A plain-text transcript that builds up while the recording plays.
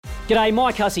G'day,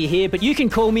 Mike Hussey here, but you can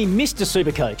call me Mr.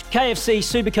 Supercoach. KFC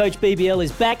Supercoach BBL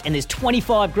is back and there's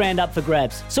 25 grand up for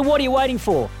grabs. So what are you waiting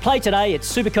for? Play today at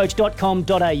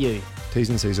supercoach.com.au. T's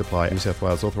and C's apply. New South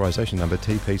Wales authorisation number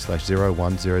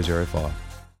TP/01005.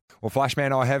 Well,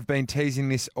 Flashman, I have been teasing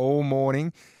this all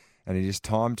morning, and it is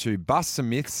time to bust some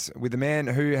myths with the man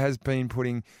who has been put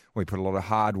a lot of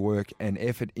hard work and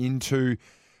effort into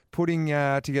putting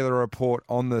together a report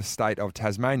on the state of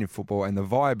Tasmanian football and the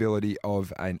viability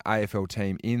of an AFL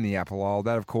team in the Apple Isle.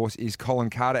 That, of course, is Colin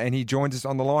Carter, and he joins us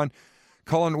on the line.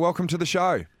 Colin, welcome to the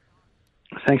show.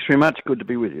 Thanks very much. Good to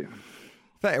be with you.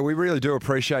 We really do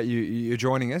appreciate you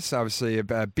joining us. Obviously,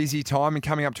 a busy time and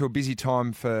coming up to a busy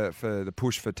time for the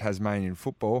push for Tasmanian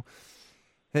football.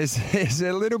 There's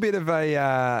a little bit of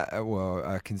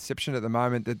a conception at the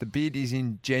moment that the bid is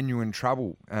in genuine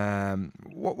trouble.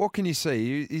 What can you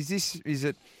see? Is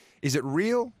it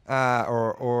real,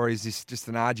 or is this just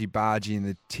an argy-bargy in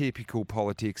the typical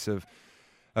politics of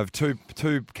two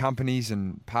companies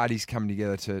and parties coming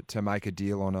together to make a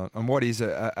deal on what is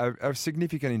a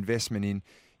significant investment in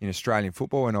Australian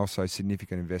football and also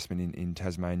significant investment in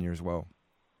Tasmania as well?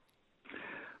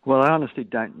 Well, I honestly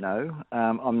don't know.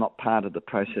 I'm not part of the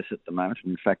process at the moment.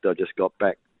 In fact, I just got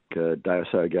back a day or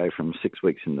so ago from 6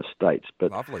 weeks in the States. But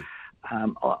lovely.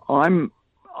 I'm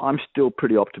still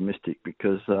pretty optimistic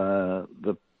because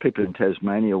the people in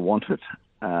Tasmania want it.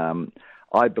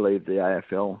 I believe the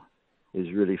AFL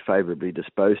is really favourably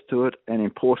disposed to it, and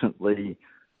importantly,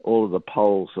 all of the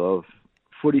polls of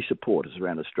footy supporters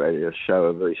around Australia show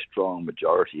a very strong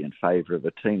majority in favour of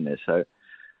a team there. So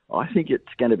I think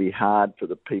it's going to be hard for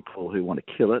the people who want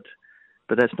to kill it,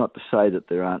 but that's not to say that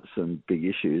there aren't some big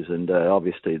issues. And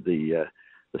obviously the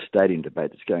stadium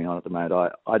debate that's going on at the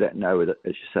moment, I don't know whether,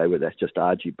 as you say, whether that's just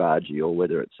argy-bargy or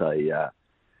whether it's a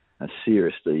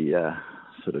seriously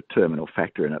sort of terminal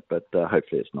factor in it, but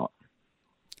hopefully it's not.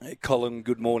 Colin,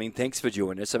 good morning. Thanks for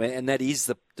joining us. I mean, and that is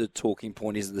the talking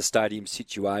point, is the stadium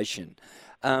situation.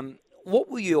 What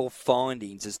were your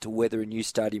findings as to whether a new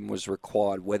stadium was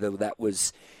required, whether that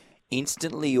was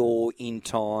instantly or in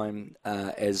time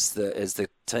as the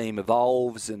team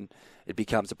evolves and it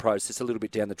becomes a process a little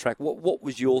bit down the track? What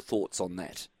was your thoughts on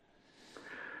that?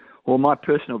 Well, my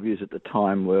personal views at the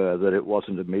time were that it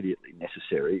wasn't immediately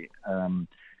necessary.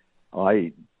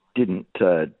 I didn't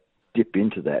dip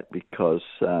into that because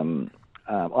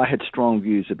I had strong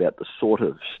views about the sort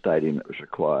of stadium that was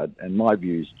required, and my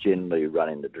views generally run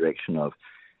in the direction of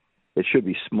it should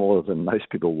be smaller than most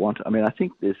people want. I mean, I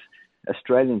think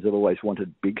Australians have always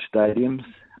wanted big stadiums.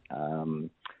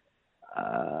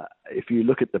 If you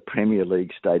look at the Premier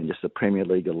League stadium, just the Premier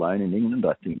League alone in England,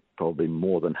 I think probably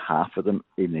more than half of them,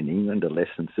 even in England, are less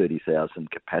than 30,000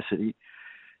 capacity,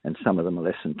 and some of them are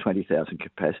less than 20,000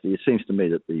 capacity. It seems to me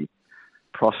that the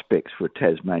prospects for a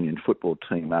Tasmanian football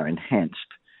team are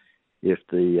enhanced if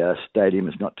the stadium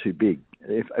is not too big.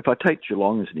 If I take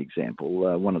Geelong as an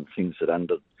example, one of the things that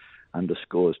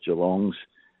underscores Geelong's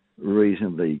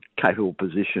reasonably capable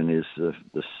position is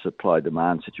the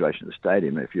supply-demand situation at the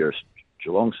stadium. If you're a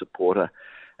Geelong supporter,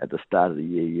 at the start of the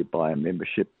year you buy a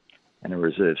membership and a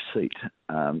reserve seat.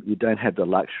 You don't have the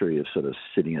luxury of sort of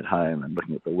sitting at home and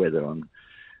looking at the weather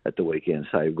at the weekend and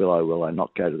say, will I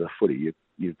not go to the footy?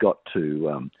 You've got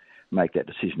to make that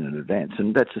decision in advance.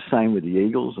 And that's the same with the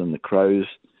Eagles and the Crows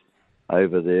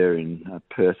over there in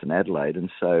Perth and Adelaide.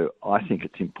 And so I think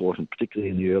it's important,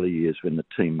 particularly in the early years when the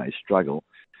team may struggle,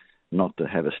 not to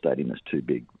have a stadium that's too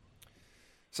big.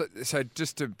 So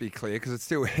just to be clear, because it's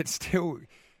still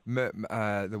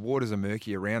the waters are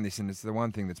murky around this, and it's the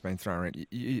one thing that's been thrown around.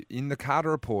 In the Carter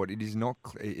report, it is not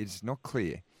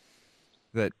clear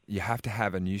that you have to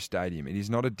have a new stadium. It is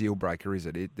not a deal breaker, is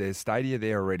it? There's stadia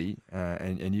there already,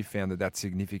 and you found that's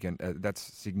significant. That's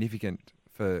significant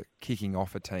for kicking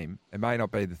off a team. It may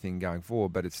not be the thing going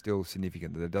forward, but it's still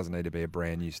significant that it doesn't need to be a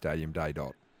brand new stadium day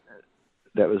dot.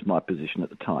 That was my position at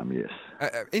the time, yes.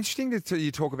 Interesting that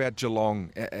you talk about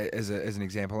Geelong as an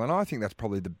example, and I think that's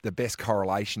probably the best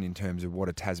correlation in terms of what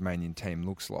a Tasmanian team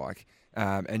looks like.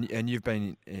 And you've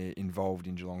been involved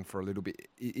in Geelong for a little bit.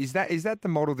 Is that the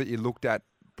model that you looked at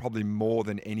probably more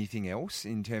than anything else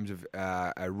in terms of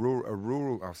a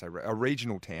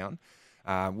regional town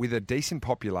with a decent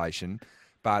population,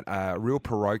 but real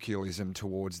parochialism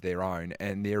towards their own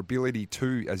and their ability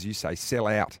to, as you say, sell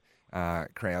out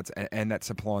crowds and that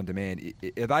supply and demand?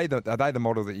 Are they the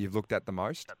model that you've looked at the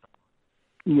most?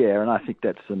 Yeah, and I think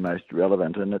that's the most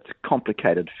relevant, and it's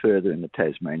complicated further in the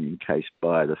Tasmanian case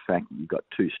by the fact that you've got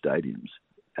two stadiums,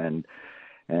 and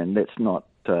let's not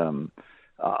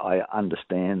I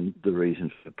understand the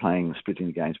reasons for splitting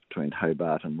the games between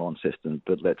Hobart and Launceston,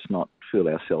 but let's not fool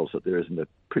ourselves that there isn't a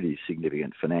pretty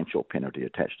significant financial penalty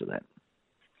attached to that.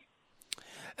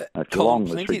 Geelong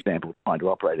was, for example, trying to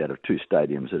operate out of two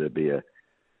stadiums. It would be a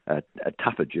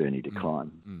tougher journey to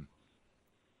climb.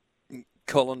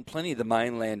 Colin, plenty of the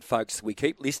mainland folks we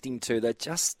keep listening to, they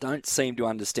just don't seem to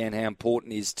understand how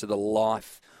important it is to the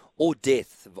life or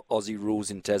death of Aussie rules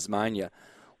in Tasmania.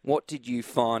 What did you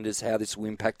find as how this will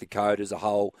impact the code as a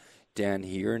whole down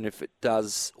here? And if it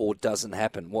does or doesn't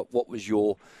happen, what was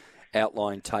your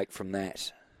outline take from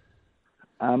that?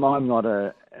 I'm not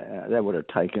that would have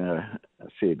taken a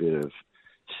fair bit of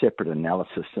separate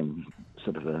analysis and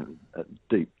sort of a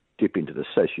deep dip into the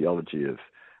sociology and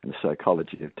the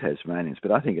psychology of Tasmanians.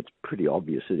 But I think it's pretty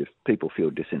obvious that if people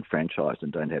feel disenfranchised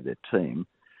and don't have their team,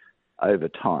 over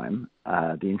time,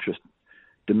 the interest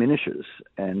diminishes.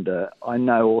 And I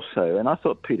know also, and I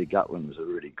thought Peter Gutwin was a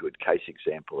really good case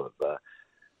example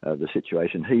of the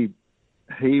situation.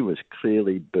 He was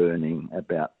clearly burning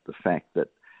about the fact that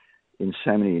in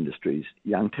so many industries,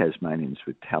 young Tasmanians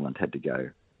with talent had to go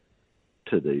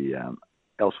to the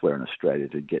elsewhere in Australia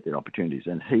to get their opportunities.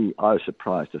 And I was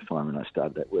surprised to find when I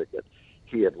started that work that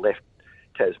he had left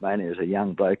Tasmania as a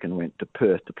young bloke and went to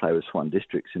Perth to play with Swan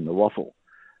Districts in the Waffle.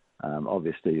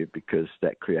 Obviously because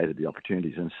that created the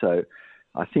opportunities. And so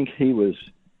I think he was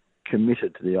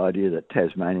committed to the idea that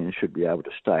Tasmanians should be able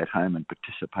to stay at home and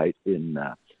participate in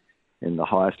the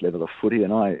highest level of footy.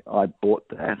 And I bought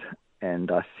that,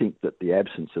 and I think that the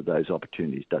absence of those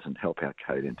opportunities doesn't help our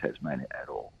code in Tasmania at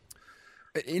all.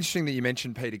 Interesting that you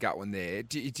mentioned Peter Gutwin there.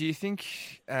 Do you think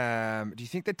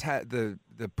that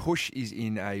the push is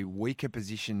in a weaker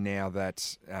position now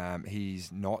that he's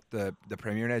not the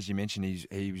Premier? And as you mentioned,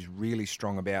 he was really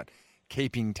strong about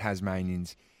keeping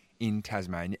Tasmanians in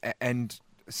Tasmania. And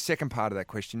second part of that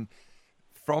question,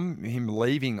 from him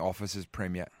leaving office as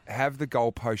Premier, have the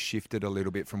goalposts shifted a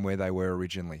little bit from where they were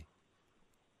originally?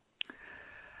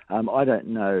 I don't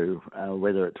know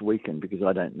whether it's weakened because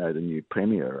I don't know the new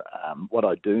Premier. What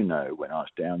I do know when I was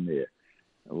down there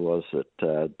was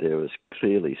that there was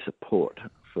clearly support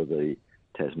for the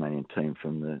Tasmanian team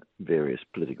from the various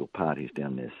political parties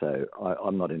down there. So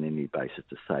I'm not in any basis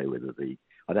to say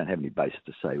I don't have any basis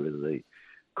to say whether the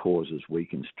cause is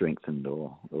weakened, strengthened,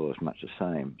 or as much the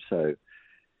same. So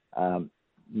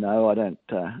no, I don't.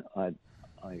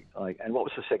 And what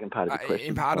was the second part of the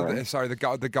question?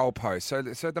 The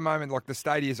goalpost. So at the moment, like the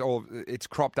stadium it's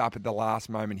cropped up at the last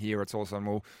moment here. It's also,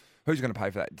 well, who's going to pay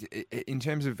for that? In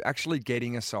terms of actually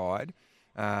getting a side,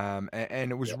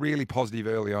 and it was really positive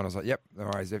early on. I was like, yep, all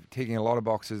right, they're ticking a lot of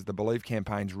boxes. The Believe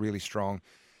campaign's really strong.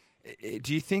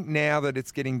 Do you think now that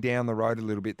it's getting down the road a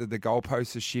little bit, that the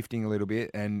goalposts are shifting a little bit?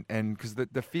 And because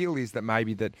the feel is that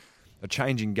maybe that a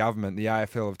change in government, the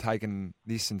AFL have taken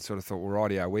this and sort of thought, well,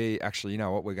 rightio, we actually, you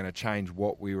know what, we're going to change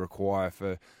what we require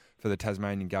for the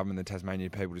Tasmanian government, the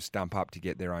Tasmanian people to stump up to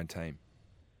get their own team.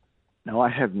 No, I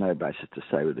have no basis to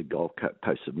say whether the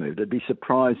goalposts have moved. It'd be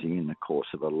surprising in the course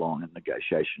of a long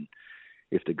negotiation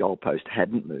if the goalpost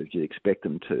hadn't moved. You'd expect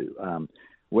them to.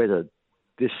 Whether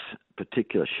this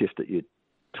particular shift that you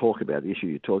talk about, the issue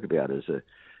you talk about, is a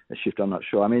shift, I'm not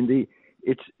sure. I mean,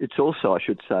 it's also, I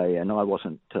should say, and I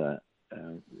wasn't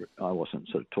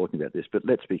sort of talking about this, but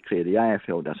let's be clear, the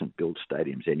AFL doesn't build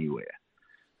stadiums anywhere.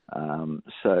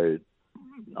 So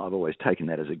I've always taken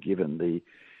that as a given.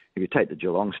 If you take the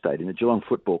Geelong Stadium, the Geelong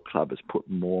Football Club has put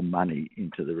more money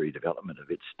into the redevelopment of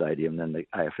its stadium than the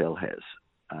AFL has.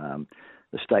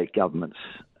 The state governments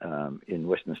in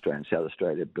Western Australia and South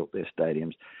Australia built their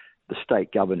stadiums. The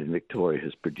state government in Victoria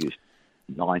has produced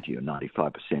 90 or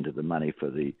 95% of the money for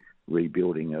the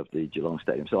rebuilding of the Geelong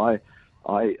Stadium. So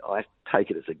I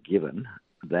take it as a given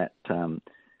that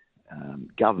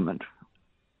government,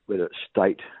 whether it's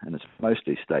state, and it's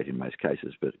mostly state in most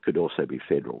cases, but it could also be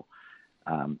federal,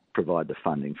 provide the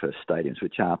funding for stadiums,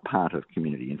 which are part of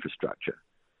community infrastructure.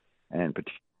 And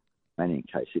particularly in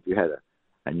case, if you had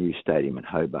a new stadium in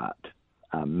Hobart,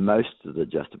 most of the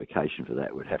justification for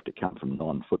that would have to come from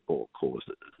non-football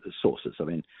sources. I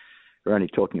mean, we're only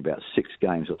talking about 6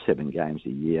 games or 7 games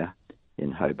a year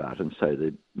in Hobart, and so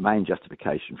the main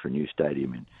justification for a new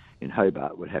stadium in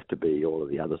Hobart would have to be all of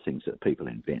the other things that people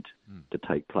invent to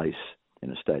take place in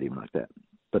a stadium like that.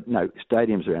 But no,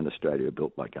 stadiums around Australia are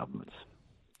built by governments.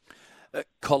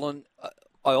 Colin,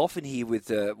 I often hear with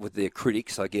their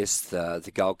critics, I guess,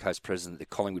 the Gold Coast president, the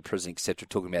Collingwood president, etc.,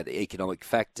 talking about the economic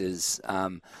factors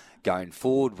going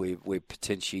forward. We're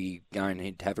potentially going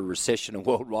to have a recession, a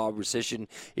worldwide recession,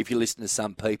 if you listen to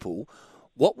some people.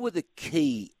 What were the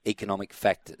key economic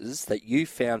factors that you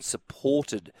found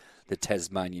supported the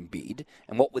Tasmanian bid,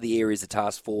 and what were the areas the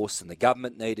task force and the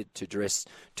government needed to address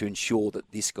to ensure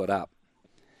that this got up?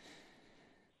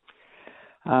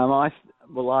 I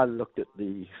looked at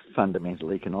the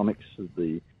fundamental economics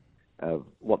of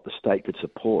what the state could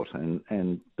support,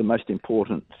 and the most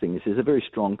important thing is there's a very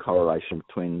strong correlation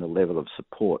between the level of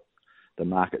support, the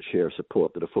market share of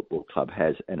support that a football club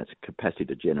has, and its capacity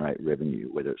to generate revenue,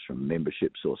 whether it's from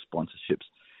memberships or sponsorships.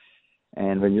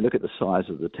 And when you look at the size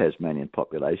of the Tasmanian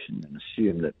population and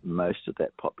assume that most of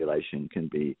that population can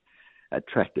be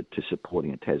attracted to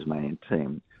supporting a Tasmanian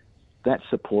team, that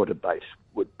supporter base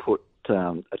would put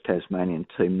a Tasmanian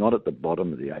team not at the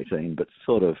bottom of the 18, but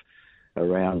sort of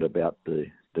around about the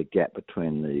gap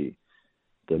between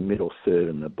the middle third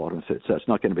and the bottom third. So it's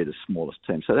not going to be the smallest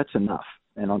team. So that's enough.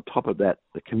 And on top of that,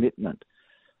 the commitment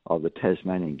of the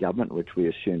Tasmanian government, which we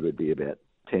assumed would be about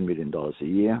 $10 million a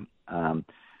year,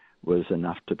 was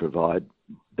enough to provide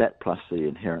that, plus the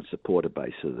inherent supporter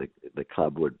base of the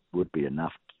club would be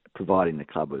enough, providing the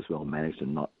club was well managed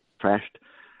and not trashed,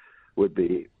 would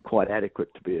be quite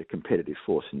adequate to be a competitive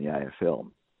force in the AFL.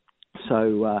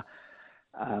 So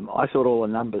I thought all the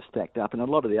numbers stacked up, and a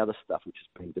lot of the other stuff which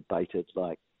has been debated,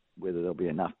 like whether there'll be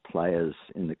enough players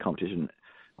in the competition,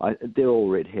 they're all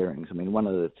red herrings. I mean, one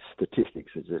of the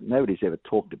statistics is that nobody's ever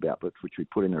talked about, but which we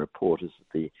put in the report, is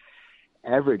that the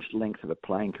average length of a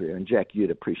playing career, and Jack,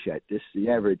 you'd appreciate this, the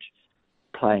average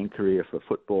playing career for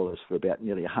footballers for about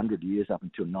nearly 100 years up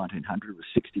until 1900 was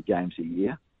 60 games a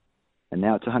year. And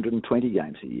now it's 120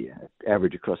 games a year,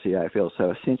 average across the AFL.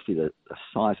 So essentially the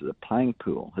size of the playing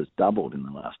pool has doubled in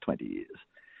the last 20 years.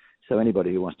 So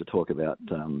anybody who wants to talk about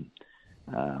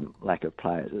lack of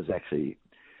players is actually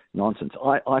nonsense.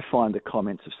 I find the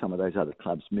comments of some of those other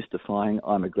clubs mystifying.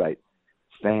 I'm a great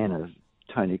fan of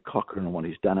Tony Cochrane and what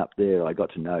he's done up there. I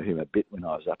got to know him a bit when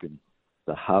I was up in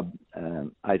the hub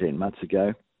 18 months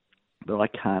ago. But I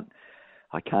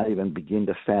can't even begin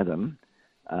to fathom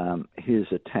his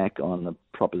attack on the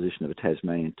proposition of a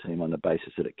Tasmanian team on the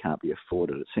basis that it can't be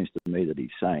afforded. It seems to me that he's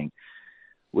saying,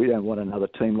 we don't want another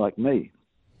team like me,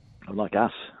 or like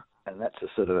us. And that's a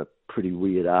sort of a pretty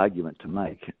weird argument to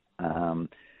make,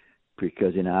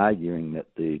 because in arguing that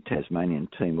the Tasmanian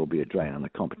team will be a drain on the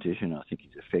competition, I think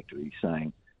he's effectively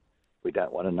saying, we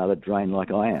don't want another drain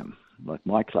like I am, like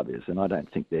my club is, and I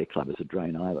don't think their club is a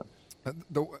drain either.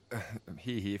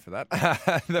 Here for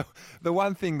that. The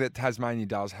one thing that Tasmania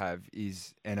does have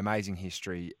is an amazing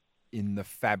history in the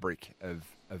fabric of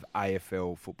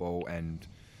AFL football and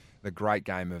the great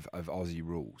game of Aussie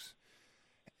rules.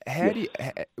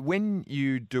 When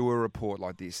you do a report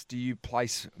like this, do you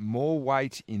place more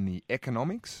weight in the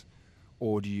economics,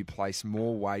 or do you place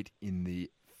more weight in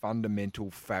the fundamental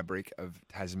fabric of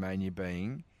Tasmania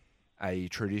being a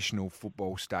traditional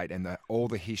football state and all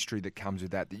the history that comes with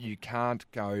that you can't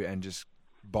go and just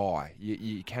buy?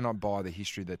 You cannot buy the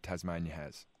history that Tasmania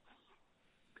has.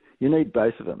 You need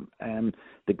both of them. And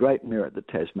the great merit that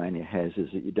Tasmania has is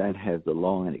that you don't have the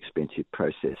long and expensive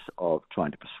process of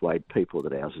trying to persuade people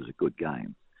that ours is a good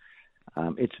game.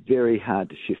 It's very hard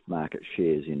to shift market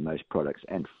shares in most products,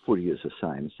 and footy is the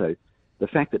same. So the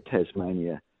fact that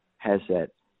Tasmania has that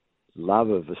love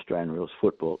of Australian rules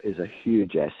football is a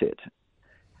huge asset.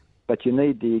 But you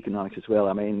need the economics as well.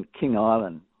 I mean, King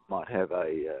Island might have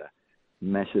a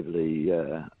massively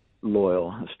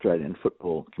loyal Australian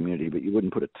football community, but you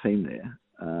wouldn't put a team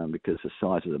there because the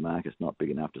size of the market's not big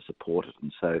enough to support it.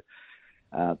 And so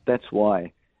that's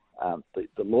why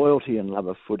the loyalty and love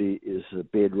of footy is a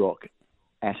bedrock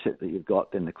asset that you've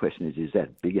got. Then the question is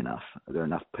that big enough? Are there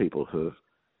enough people who have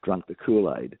drunk the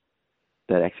Kool-Aid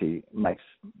that actually makes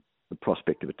the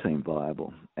prospect of a team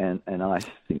viable? And I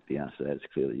think the answer to that is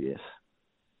clearly yes.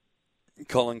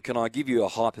 Colin, can I give you a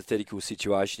hypothetical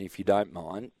situation, if you don't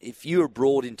mind? If you were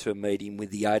brought into a meeting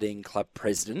with the 18 club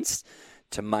presidents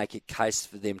to make a case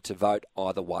for them to vote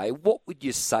either way, what would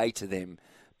you say to them,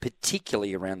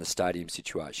 particularly around the stadium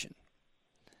situation?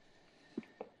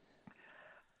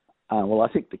 Well, I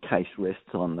think the case rests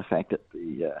on the fact that,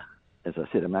 as I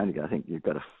said a moment ago, I think you've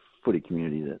got a footy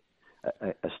community, that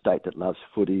a state that loves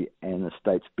footy, and the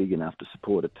state's big enough to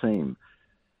support a team.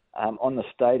 On the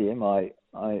stadium,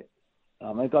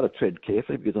 I've got to tread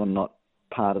carefully because I'm not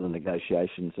part of the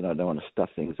negotiations and I don't want to stuff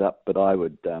things up. But I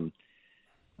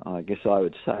guess I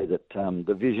would say that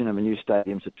the vision of a new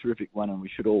stadium is a terrific one and we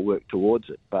should all work towards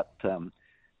it. But the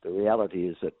reality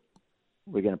is that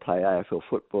we're going to play AFL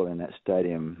football in that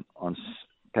stadium on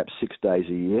perhaps 6 days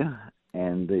a year,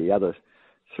 and the other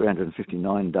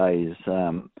 359 days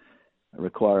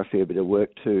require a fair bit of work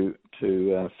to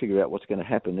figure out what's going to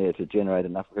happen there to generate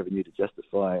enough revenue to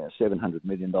justify a $700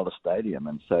 million stadium.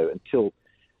 And so until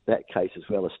that case is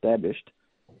well established.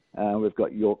 We've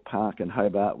got York Park and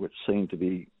Hobart, which seem to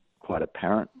be quite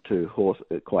apparent to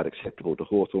quite acceptable to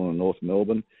Hawthorn and North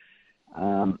Melbourne.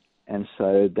 And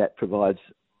so that provides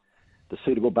the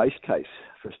suitable base case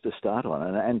for us to start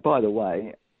on. And by the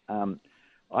way,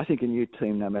 I think a new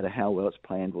team, no matter how well it's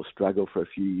planned, will struggle for a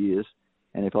few years.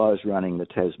 And if I was running the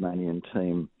Tasmanian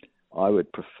team, I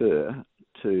would prefer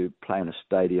to play in a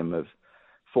stadium of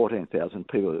 14,000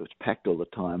 people that's packed all the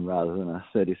time rather than a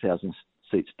 30,000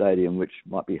 seat stadium which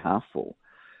might be half full.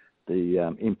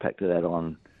 The impact of that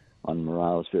on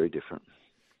morale is very different.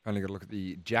 Only got to look at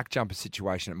the jack jumper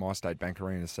situation at MyState Bank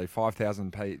Arena to see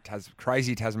 5,000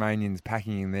 crazy Tasmanians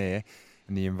packing in there,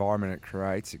 and the environment it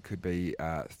creates. It could be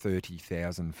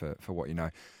 30,000 for what you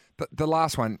know. But the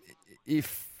last one,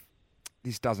 if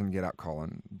this doesn't get up,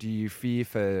 Colin, do you fear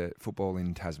for football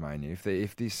in Tasmania?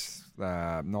 If this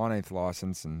 19th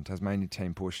licence and Tasmania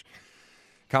team push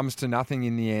comes to nothing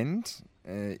in the end,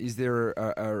 is there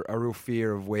a real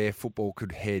fear of where football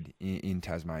could head in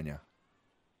Tasmania?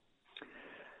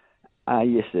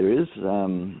 Yes, there is.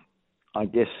 I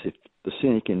guess if the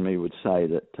cynic in me would say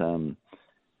that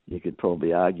you could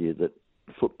probably argue that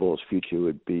football's future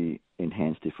would be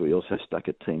enhanced if we also stuck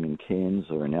a team in Cairns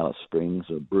or in Alice Springs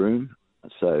or Broome.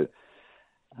 So,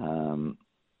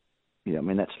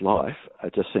 that's life.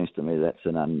 It just seems to me that's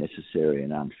an unnecessary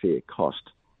and unfair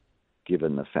cost,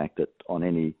 given the fact that on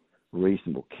any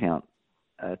reasonable count,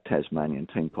 a Tasmanian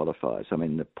team qualifies. I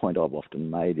mean, the point I've often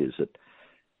made is that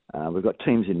we've got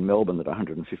teams in Melbourne that are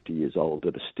 150 years old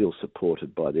that are still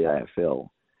supported by the AFL.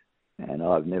 And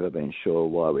I've never been sure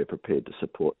why we're prepared to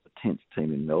support the 10th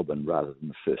team in Melbourne rather than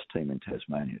the first team in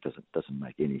Tasmania. It doesn't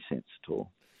make any sense at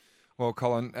all. Well,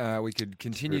 Colin, we could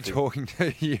continue talking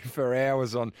to you for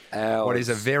hours on what is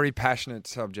a very passionate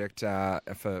subject for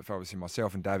obviously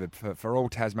myself and David, for all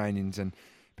Tasmanians and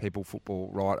football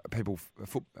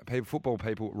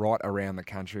people right around the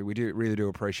country. We really do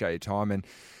appreciate your time, and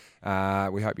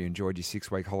we hope you enjoyed your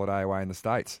 6-week holiday away in the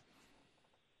States.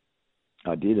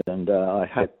 I did, and I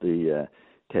hope the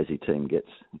Tassie team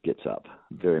gets up.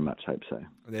 Very much hope so.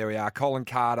 There we are, Colin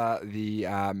Carter, the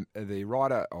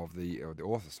writer of the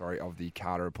author of the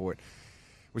Carter Report,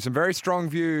 with some very strong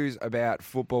views about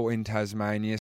football in Tasmania.